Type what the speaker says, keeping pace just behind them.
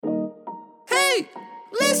Hey,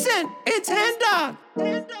 listen, it's Hen Dog.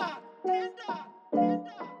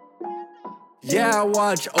 Yeah, I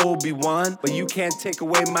watch Obi-Wan, but you can't take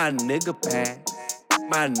away my nigga pass.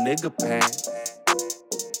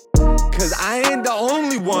 Cause I ain't the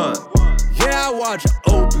only one. Yeah, I watch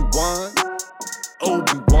Obi-Wan.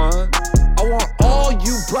 I want all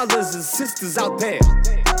you brothers and sisters out there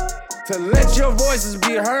to let your voices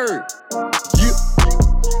be heard. Yeah.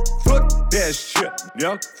 Fuck that shit,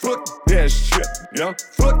 yeah. Fuck that shit, yeah.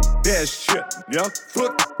 Fuck that shit, yeah.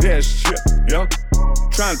 Fuck that shit, yeah.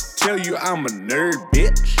 Trying to tell you I'm a nerd,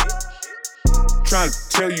 bitch. Trying to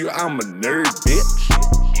tell you I'm a nerd, bitch.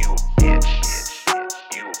 You bitch,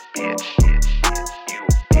 you bitch, you bitch, you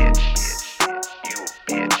bitch, you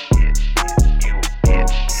bitch, you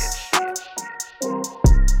bitch.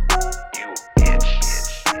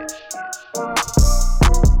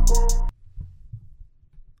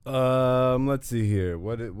 Let's see here.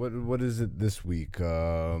 What is it this week?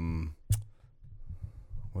 What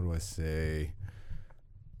do I say?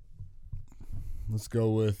 Let's go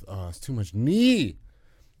with it's too much knee.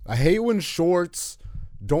 I hate when shorts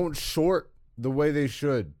don't short the way they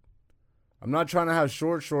should. I'm not trying to have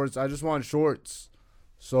short shorts. I just want shorts.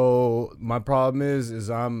 So my problem is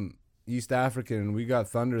I'm East African and we got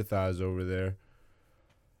thunder thighs over there.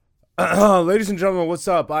 Ladies and gentlemen, what's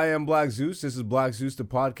up? I am Black Zeus. This is Black Zeus, the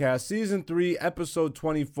podcast, season 3, episode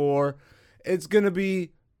 24. It's going to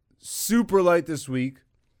be super light this week.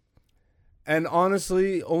 And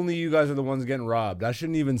honestly, only you guys are the ones getting robbed. I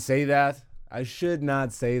shouldn't even say that. I should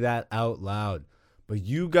not say that out loud. But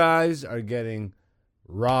you guys are getting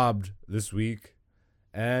robbed this week.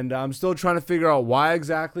 And I'm still trying to figure out why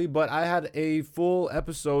exactly. But I had a full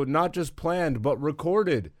episode, not just planned, but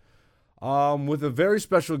recorded. With a very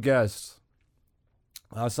special guest,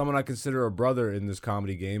 someone I consider a brother in this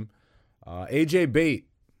comedy game, AJ Bate,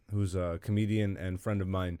 who's a comedian and friend of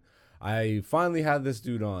mine. I finally had this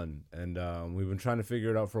dude on, and we've been trying to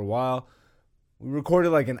figure it out for a while. We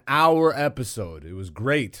recorded like an hour episode. It was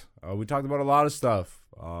great. We talked about a lot of stuff,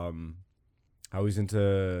 how he's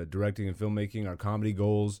into directing and filmmaking, our comedy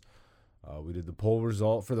goals. We did the poll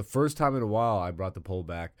result. For the first time in a while, I brought the poll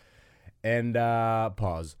back. And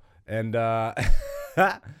pause. And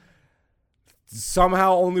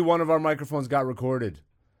somehow only one of our microphones got recorded.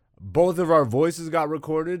 Both of our voices got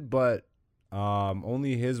recorded, but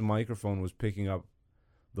only his microphone was picking up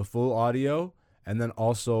the full audio and then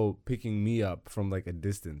also picking me up from like a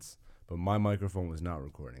distance. But my microphone was not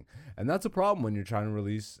recording. And that's a problem when you're trying to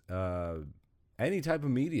release any type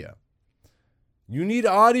of media. You need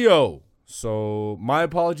audio. So my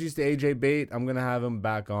apologies to AJ Bate. I'm going to have him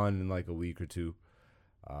back on in like a week or two.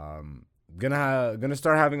 Gonna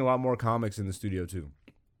start having a lot more comics in the studio too.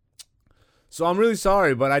 So I'm really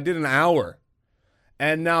sorry, but I did an hour.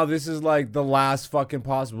 And now this is like the last fucking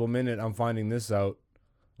possible minute I'm finding this out.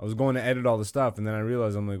 I was going to edit all the stuff and then I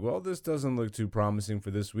realized I'm like, well, this doesn't look too promising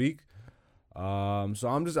for this week. So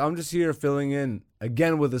I'm just here filling in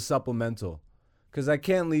again with a supplemental because I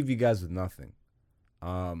can't leave you guys with nothing.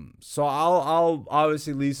 So I'll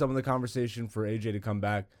obviously leave some of the conversation for AJ to come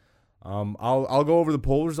back. I'll go over the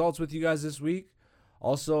poll results with you guys this week.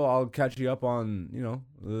 Also, I'll catch you up on,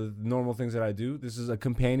 the normal things that I do. This is a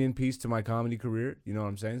companion piece to my comedy career. You know what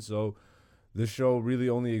I'm saying? So this show really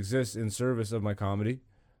only exists in service of my comedy.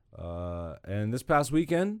 And this past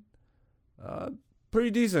weekend, pretty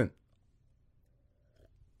decent.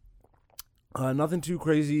 Nothing too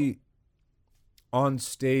crazy on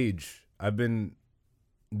stage. I've been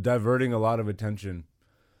diverting a lot of attention,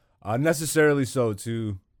 necessarily so,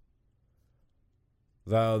 to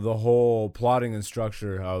the whole plotting and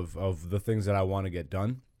structure of the things that I want to get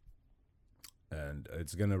done. And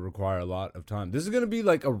it's going to require a lot of time. This is going to be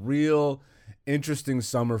like a real interesting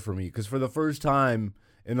summer for me because for the first time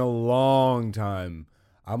in a long time,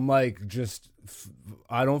 I'm like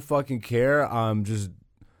I don't fucking care. I'm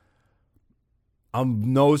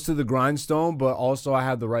nose to the grindstone, but also I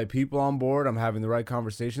have the right people on board. I'm having the right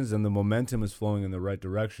conversations and the momentum is flowing in the right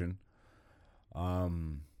direction.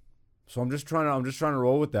 So I'm just trying to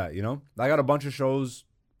roll with that, I got a bunch of shows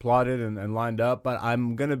plotted and lined up, but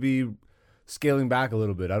I'm going to be scaling back a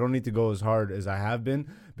little bit. I don't need to go as hard as I have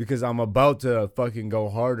been because I'm about to fucking go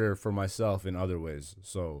harder for myself in other ways.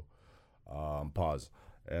 So, pause.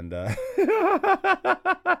 And I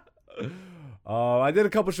did a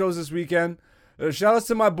couple shows this weekend. Shout outs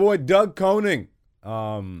to my boy Doug Koning.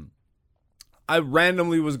 I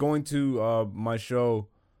randomly was going to my show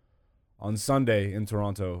on Sunday in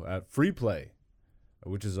Toronto at Free Play,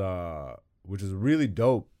 which is a really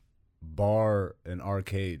dope bar and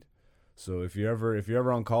arcade. So if you're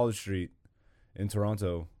ever on College Street in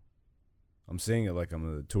Toronto, I'm saying it like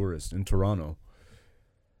I'm a tourist in Toronto.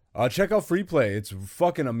 Check out Free Play. It's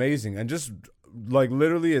fucking amazing. And just like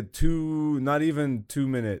literally not even 2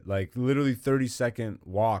 minute, like literally 30-second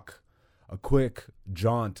walk, a quick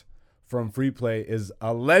jaunt from Free Play is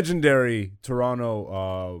a legendary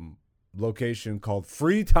Toronto location called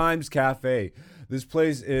Free Times Cafe. This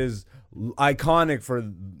place is iconic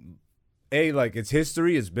for like its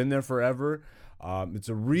history. It's been there forever. It's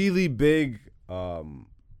a really big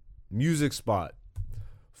music spot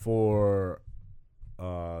for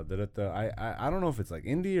I don't know if it's like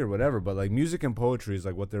indie or whatever, but like music and poetry is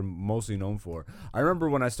like what they're mostly known for. I remember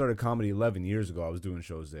when I started comedy 11 years ago, I was doing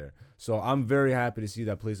shows there. So I'm very happy to see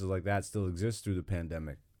that places like that still exist through the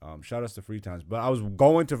pandemic. Shout outs to Free Times. But I was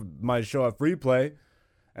going to my show at Free Play,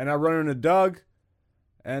 and I run into Doug,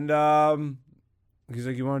 and he's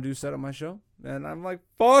like, "You want to do a set at my show?" And I'm like,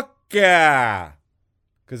 "Fuck yeah!"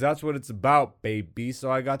 Because that's what it's about, baby. So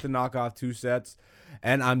I got to knock off 2 sets,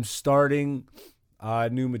 and I'm starting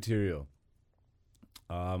new material.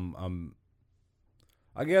 I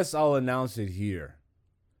guess I'll announce it here,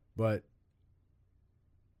 but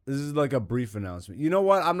this is like a brief announcement. You know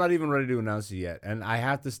what? I'm not even ready to announce it yet, and I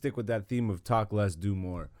have to stick with that theme of talk less, do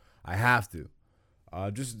more. I have to.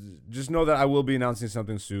 Just know that I will be announcing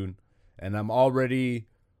something soon, and I'm already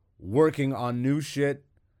working on new shit.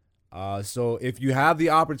 So if you have the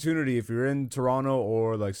opportunity, if you're in Toronto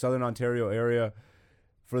or like Southern Ontario area,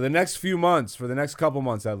 for the next few months, for the next couple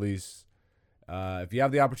months at least, if you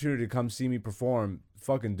have the opportunity to come see me perform,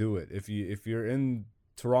 fucking do it. If you're in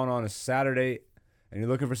Toronto on a Saturday and you're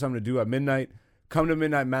looking for something to do at midnight, come to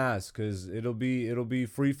Midnight Mass, because it'll be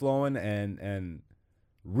free flowing and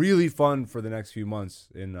really fun for the next few months.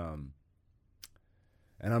 And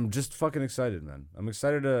I'm just fucking excited, man. I'm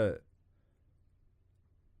excited to.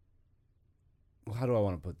 How do I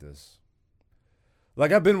want to put this?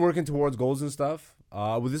 Like, I've been working towards goals and stuff.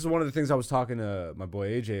 Well, this is one of the things I was talking to my boy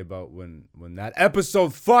AJ about when that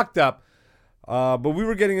episode fucked up. But we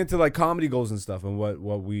were getting into like comedy goals and stuff and what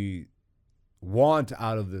we want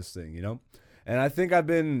out of this thing, you know? And I think I've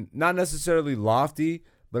been not necessarily lofty,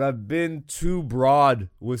 but I've been too broad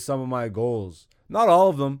with some of my goals. Not all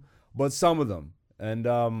of them, but some of them.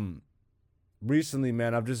 And recently,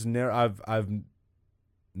 man, I've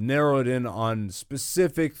narrowed in on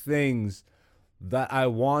specific things that I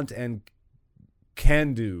want and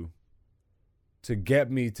can do to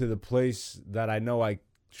get me to the place that I know I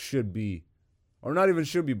should be, or not even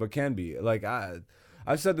should be, but can be. Like I've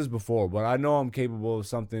said this before, but I know I'm capable of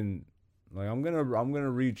something. Like I'm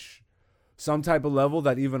gonna reach some type of level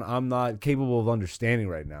that even I'm not capable of understanding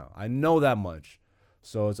right now. I know that much.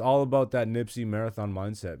 So it's all about that Nipsey marathon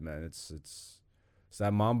mindset, man. It's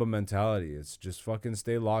that Mamba mentality. It's just fucking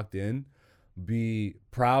stay locked in, be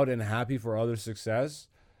proud and happy for other success,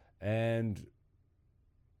 and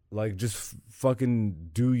like just fucking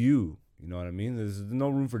do you. You know what I mean? There's no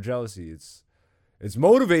room for jealousy. It's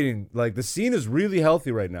motivating. Like, the scene is really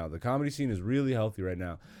healthy right now. The comedy scene is really healthy right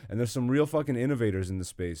now, and there's some real fucking innovators in the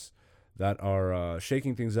space that are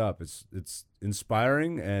shaking things up. It's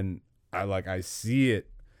inspiring, and I see it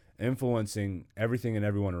influencing everything and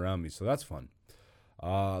everyone around me. So that's fun.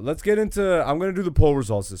 Let's get into. I'm gonna do the poll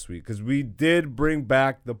results this week because we did bring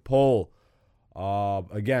back the poll.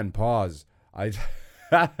 Again, pause. I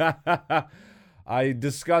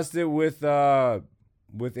discussed it with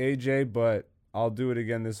AJ, but I'll do it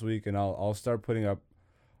again this week, and I'll start putting up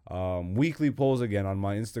weekly polls again on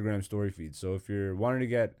my Instagram story feed. So if you're wanting to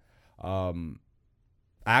get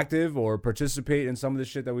active or participate in some of the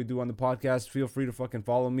shit that we do on the podcast, feel free to fucking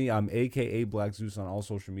follow me. I'm AKA Black Zeus on all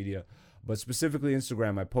social media, but specifically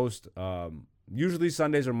Instagram. I post usually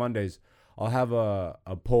Sundays or Mondays. I'll have a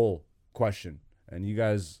poll question, and you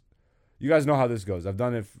guys know how this goes. I've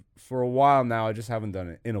done it for a while now. I just haven't done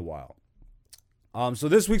it in a while. So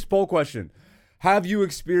this week's poll question: have you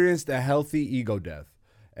experienced a healthy ego death?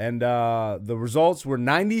 And the results were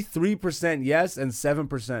 93% yes and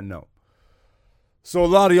 7% no. So a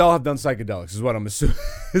lot of y'all have done psychedelics, is what I'm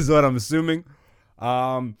assuming.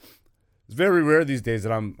 It's very rare these days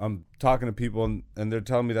that I'm talking to people and they're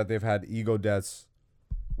telling me that they've had ego deaths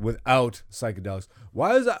without psychedelics.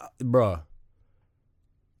 Why is that, bruh?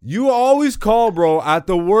 You always call, bro, at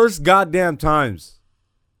the worst goddamn times.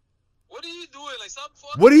 What are you doing? Like, stop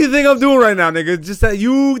fucking. What do you think I'm doing right now, nigga? Just that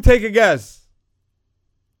you take a guess.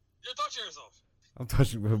 You're touching yourself. I'm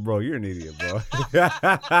touching, bro. You're an idiot, bro.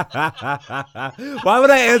 Why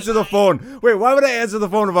would I answer the phone? Wait, why would I answer the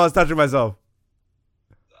phone if I was touching myself?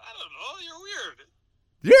 I don't know. You're weird.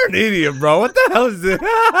 You're an idiot, bro. What the hell is this?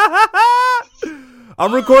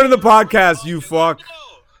 I'm recording the podcast, you fuck.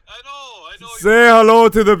 I know. Say hello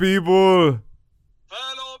to the people.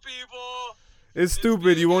 Hello, people. It's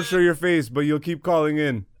stupid. You won't show your face, but you'll keep calling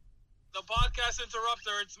in. The podcast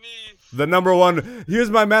interrupter. It's me. The number one.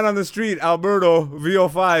 Here's my man on the street, Alberto,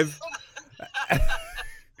 VO5.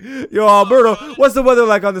 Yo, Alberto, what's the weather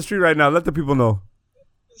like on the street right now? Let the people know.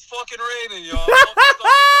 It's fucking raining, y'all.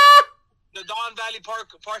 The Don Valley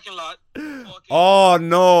parking lot. Fucking, Oh,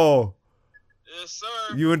 no. yes,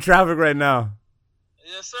 sir. You in traffic right now.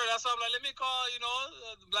 Yes, sir. That's why I'm like, let me call,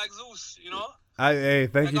 Black Zeus, Hey,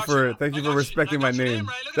 thank you for respecting my name.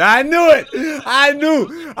 Right? Look at I knew it. I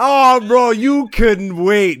knew. Oh, bro, you couldn't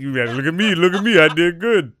wait. You better look at me. Look at me. I did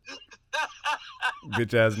good.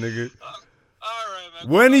 Bitch ass nigga. All right, man.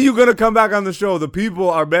 When are you gonna come back on the show? The people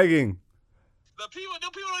are begging. The people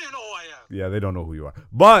don't even know who I am. Yeah, they don't know who you are.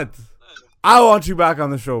 But I want you back on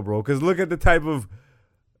the show, bro, because look at the type of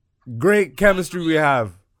great chemistry we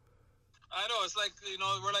have. I know. It's like,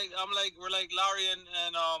 we're like Larry and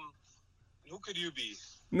who could you be?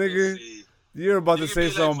 Nigga, Let's see. you're about You to could be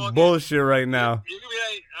say like some fucking- bullshit right now. You could be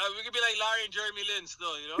like, we could be like Larry and Jeremy Lin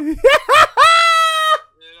still,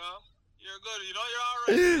 You're good, you're all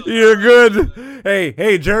right. Still. You're good.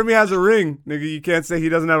 Hey, Jeremy has a ring. Nigga, you can't say he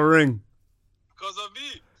doesn't have a ring. Because of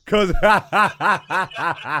me. Cause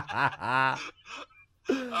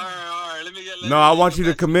All right. Let me No, I want you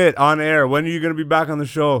to commit on air. When are you gonna be back on the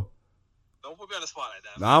show? Don't put me on the spot like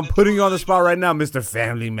that. No, I'm putting you on the spot right now, Mr.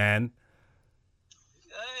 Family Man.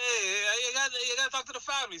 Hey, you gotta talk to the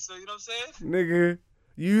family, so you know what I'm saying? Nigga,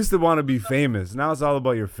 you used to want to be famous. Now it's all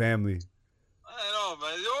about your family. I know,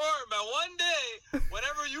 man. One day,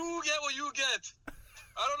 whenever you get what you get,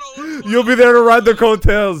 I don't know what's going You'll be on. there to ride the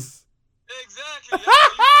coattails. Exactly.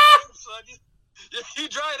 You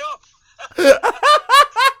dried up.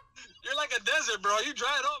 You're like a desert, bro. You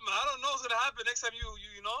dried up, man. I don't know what's gonna happen next time you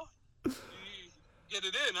get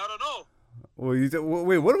it in. I don't know. Well,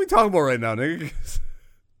 wait, what are we talking about right now, nigga?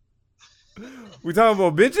 We talking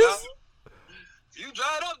about bitches? You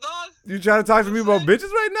dried up, dog. You trying to talk to me about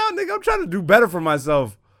bitches right now, nigga? I'm trying to do better for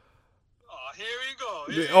myself. Oh, here we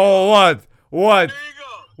go. Here Oh, what? What? you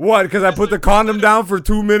go. What? Because I put the condom down for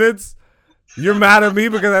 2 minutes? You're mad at me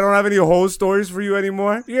because I don't have any whole stories for you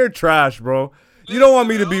anymore? You're trash, bro. You don't want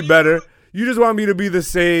me to be better. You just want me to be the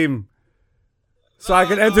same. So I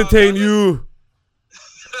can entertain you.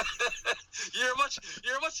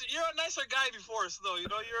 You're a nicer guy before, though. You're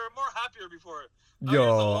more happier before.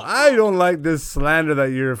 Yo, I don't like this slander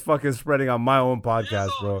that you're fucking spreading on my own podcast,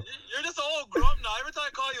 bro. You're just an old grump now. Every time I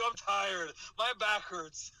call you, I'm tired. My back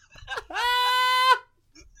hurts.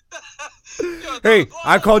 Yo, Hey, go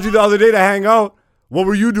I on. called you the other day to hang out. What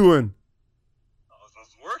were you doing? I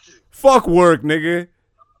was working. Fuck work, nigga.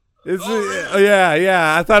 It's really?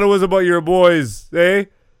 yeah. I thought it was about your boys, eh?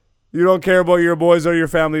 You don't care about your boys or your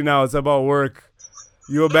family now. It's about work.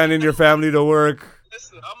 You abandon your family to work.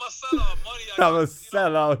 Listen, I'm a sellout. Money. I'm a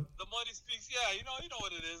sellout. The money speaks. Yeah, you know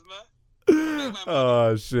what it is, man. Make my money.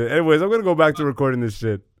 Oh shit. Anyways, I'm gonna go back to recording this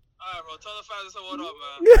shit. All right, bro. Tell the fans what up,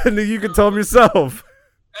 man. Yeah, nigga, you can tell them yourself.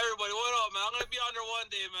 Everybody, what up, man? I'm gonna be on there one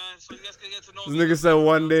day, man, so you guys can get to know This me. nigga said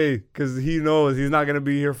one day, cause he knows he's not gonna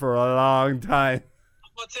be here for a long time.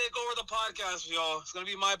 I'm gonna take over the podcast, y'all. It's gonna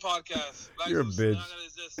be my podcast. Black You're a Zeus, bitch. not gonna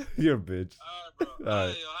exist. You're a bitch. All right, bro. All right. All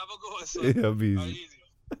right, yo, have a good one, son. It'll be All right, easy. easy.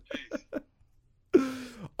 Peace.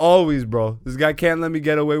 Always, bro. This guy can't let me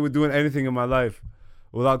get away with doing anything in my life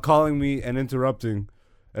without calling me and interrupting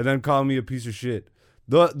and then calling me a piece of shit.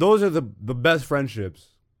 Those are the best friendships.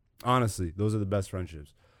 Honestly, those are the best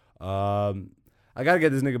friendships. I got to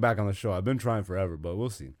get this nigga back on the show. I've been trying forever, but we'll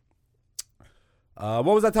see. What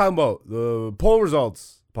was I talking about? The poll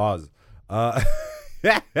results. Pause. I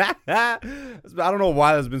don't know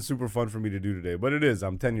why that's been super fun for me to do today, but it is.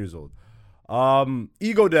 I'm 10 years old.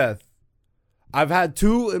 Ego death. I've had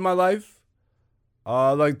 2 in my life.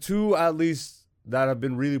 Like 2 at least that have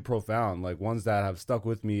been really profound. Like ones that have stuck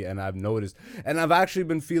with me and I've noticed. And I've actually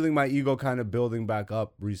been feeling my ego kind of building back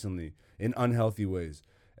up recently in unhealthy ways.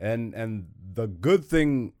 And the good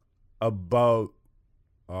thing about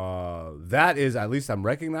that is at least I'm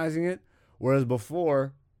recognizing it. Whereas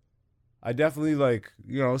before, I definitely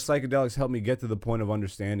psychedelics helped me get to the point of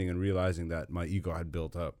understanding and realizing that my ego had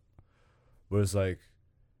built up. Where it's like,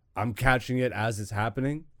 I'm catching it as it's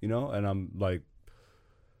happening, and I'm like,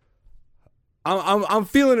 I'm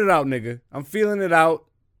feeling it out, nigga. I'm feeling it out.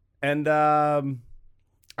 And I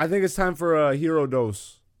think it's time for a hero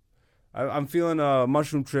dose. I'm feeling a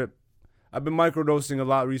mushroom trip. I've been microdosing a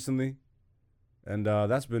lot recently. And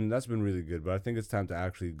that's been really good. But I think it's time to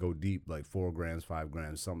actually go deep, like 4 grams, 5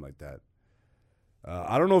 grams, something like that.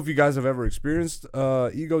 I don't know if you guys have ever experienced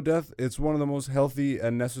ego death. It's one of the most healthy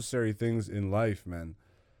and necessary things in life, man.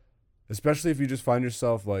 Especially if you just find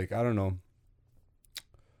yourself like, I don't know,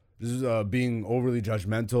 just being overly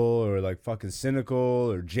judgmental or like fucking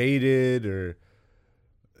cynical or jaded or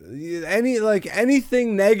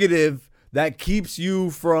anything negative that keeps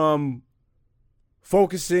you from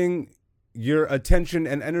focusing your attention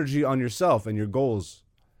and energy on yourself and your goals,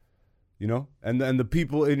 you know, and the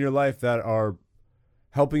people in your life that are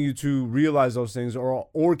helping you to realize those things,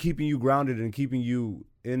 or keeping you grounded and keeping you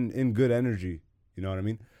in good energy. You know what I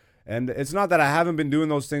mean? And it's not that I haven't been doing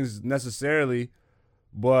those things necessarily,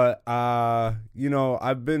 but you know,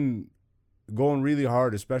 I've been going really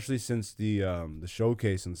hard, especially since the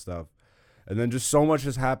showcase and stuff. And then just so much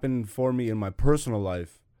has happened for me in my personal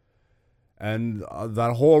life, and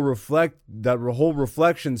that whole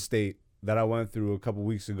reflection state that I went through a couple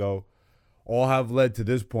weeks ago, all have led to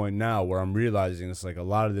this point now where I'm realizing it's like a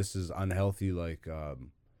lot of this is unhealthy, like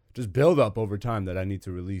just build up over time that I need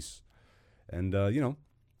to release. And you know,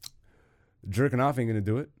 jerking off ain't gonna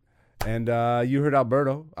do it. And you heard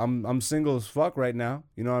Alberto. I'm single as fuck right now.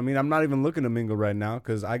 You know what I mean? I'm not even looking to mingle right now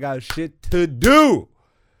because I got shit to do.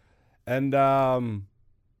 And yeah,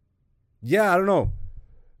 I don't know.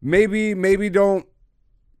 Maybe don't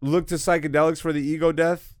look to psychedelics for the ego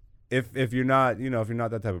death if you're not, you know, if you're not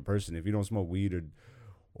that type of person. If you don't smoke weed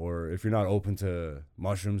or if you're not open to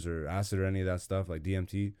mushrooms or acid or any of that stuff like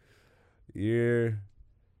DMT, you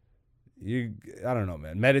I don't know,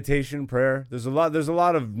 man. Meditation, prayer. There's a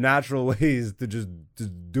lot of natural ways to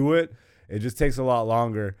do it. It just takes a lot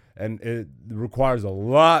longer and it requires a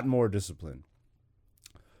lot more discipline.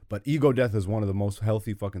 But ego death is one of the most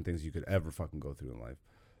healthy fucking things you could ever fucking go through in life.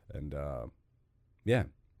 And yeah,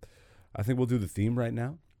 I think we'll do the theme right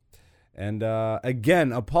now. And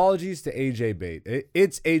again, apologies to AJ Bait.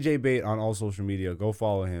 It's AJ Bait on all social media. Go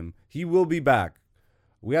follow him. He will be back.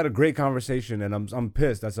 We had a great conversation, and I'm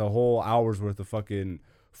pissed. That's a whole hour's worth of fucking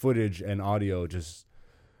footage and audio just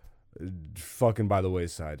fucking by the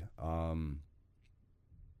wayside. And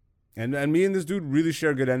me and this dude really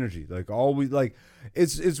share good energy. Like always, like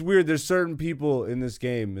it's weird. There's certain people in this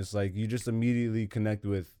game. It's like you just immediately connect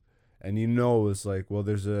with, and you know it's like, well,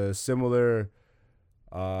 there's a similar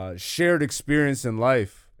shared experience in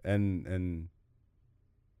life, and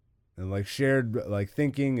like shared like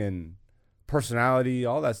thinking and personality,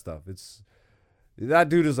 all that stuff. It's that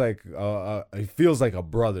dude is like he feels like a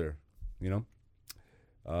brother, you know.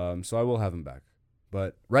 So I will have him back,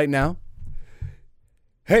 but right now,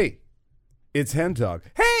 hey, it's Hen Dog.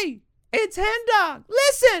 Hey, it's Hen Dog.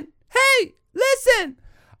 Listen, hey, listen.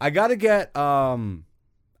 I gotta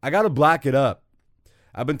black it up.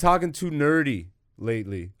 I've been talking too nerdy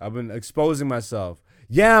lately. I've been exposing myself.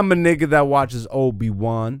 Yeah, I'm a nigga that watches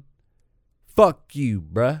Obi-Wan. Fuck you,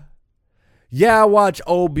 bruh. Yeah, I watch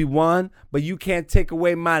Obi-Wan, but you can't take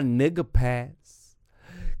away my nigga pass.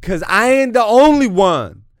 Cause I ain't the only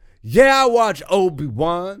one. Yeah, I watch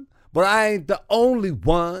Obi-Wan, but I ain't the only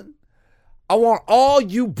one. I want all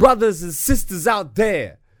you brothers and sisters out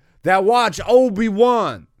there that watch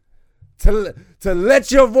Obi-Wan to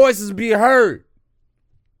let your voices be heard.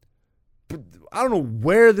 But I don't know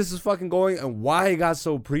where this is fucking going and why it got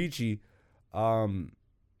so preachy.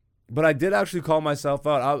 But I did actually call myself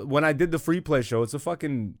out. When I did the free play show, it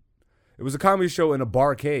was a comedy show in a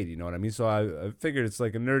barcade, you know what I mean? So I figured it's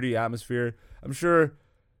like a nerdy atmosphere. I'm sure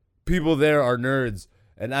people there are nerds.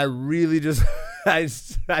 And I really just, I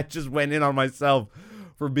just went in on myself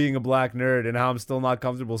for being a black nerd and how I'm still not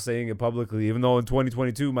comfortable saying it publicly. Even though in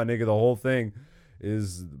 2022, my nigga, the whole thing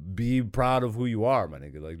is be proud of who you are, my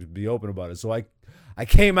nigga. Like, just be open about it. So I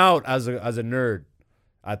came out as a nerd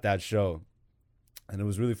at that show. And it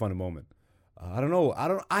was a really fun moment. I don't know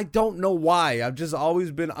why. I've just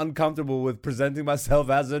always been uncomfortable with presenting myself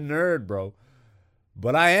as a nerd, bro.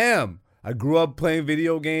 But I am. I grew up playing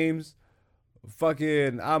video games.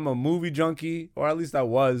 I'm a movie junkie, or at least I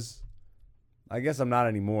was. I guess I'm not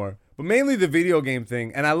anymore. But mainly the video game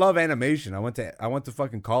thing, and I love animation. I went to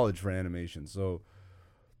fucking college for animation, so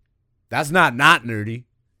that's not nerdy,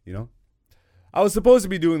 you know. I was supposed to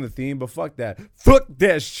be doing the theme, but fuck that. Fuck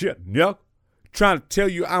that shit, yo. Trying to tell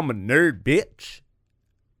you I'm a nerd, bitch.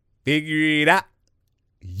 Figure it out.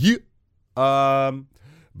 Yeah.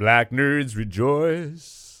 Black nerds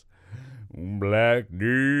rejoice. Black nerds.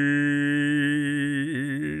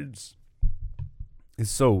 It's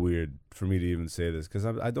so weird for me to even say this because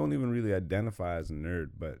I don't even really identify as a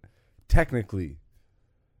nerd, but technically.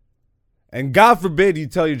 And God forbid you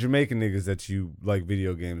tell your Jamaican niggas that you like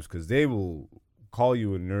video games because they will call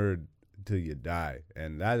you a nerd till you die,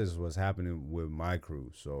 and that is what's happening with my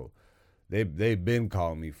crew. So They've been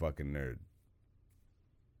calling me fucking nerd.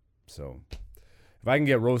 So if I can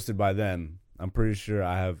get roasted by them, I'm pretty sure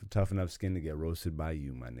I have tough enough skin to get roasted by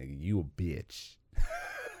you, my nigga. You a bitch.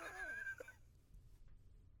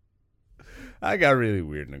 I got really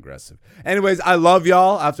weird and aggressive. Anyways, I love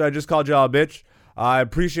y'all after I just called y'all a bitch. I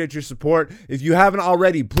appreciate your support. If you haven't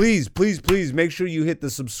already, please make sure you hit the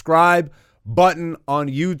subscribe button on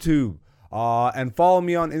YouTube. And follow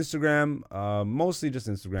me on Instagram, mostly just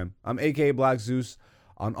Instagram. I'm aka Black Zeus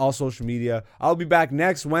on all social media. I'll be back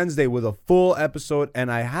next Wednesday with a full episode,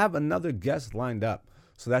 and I have another guest lined up,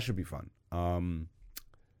 so that should be fun.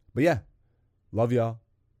 But yeah, love y'all.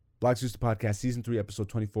 Black Zeus the Podcast, Season 3, Episode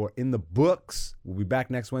 24 in the books. We'll be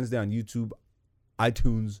back next Wednesday on YouTube,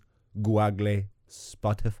 iTunes, Google,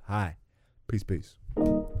 Spotify. Peace.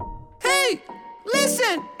 Hey,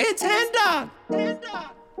 listen, it's Hen Dog.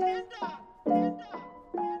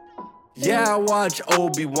 Yeah, I watch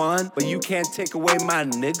Obi-Wan, but you can't take away my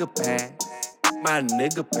nigga pad.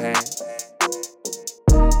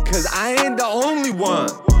 Cause I ain't the only one.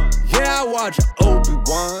 Yeah, I watch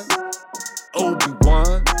Obi-Wan.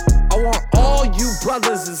 I want all you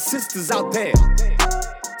brothers and sisters out there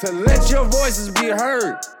to let your voices be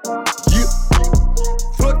heard. You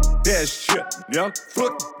fuck that shit, yeah.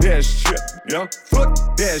 Fuck that shit, yeah.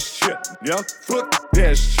 Fuck that shit, yeah. Fuck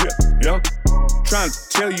that shit, yeah. Trying to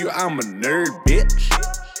tell you I'm a nerd, bitch.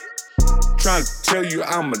 Trying to tell you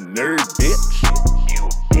I'm a nerd, bitch.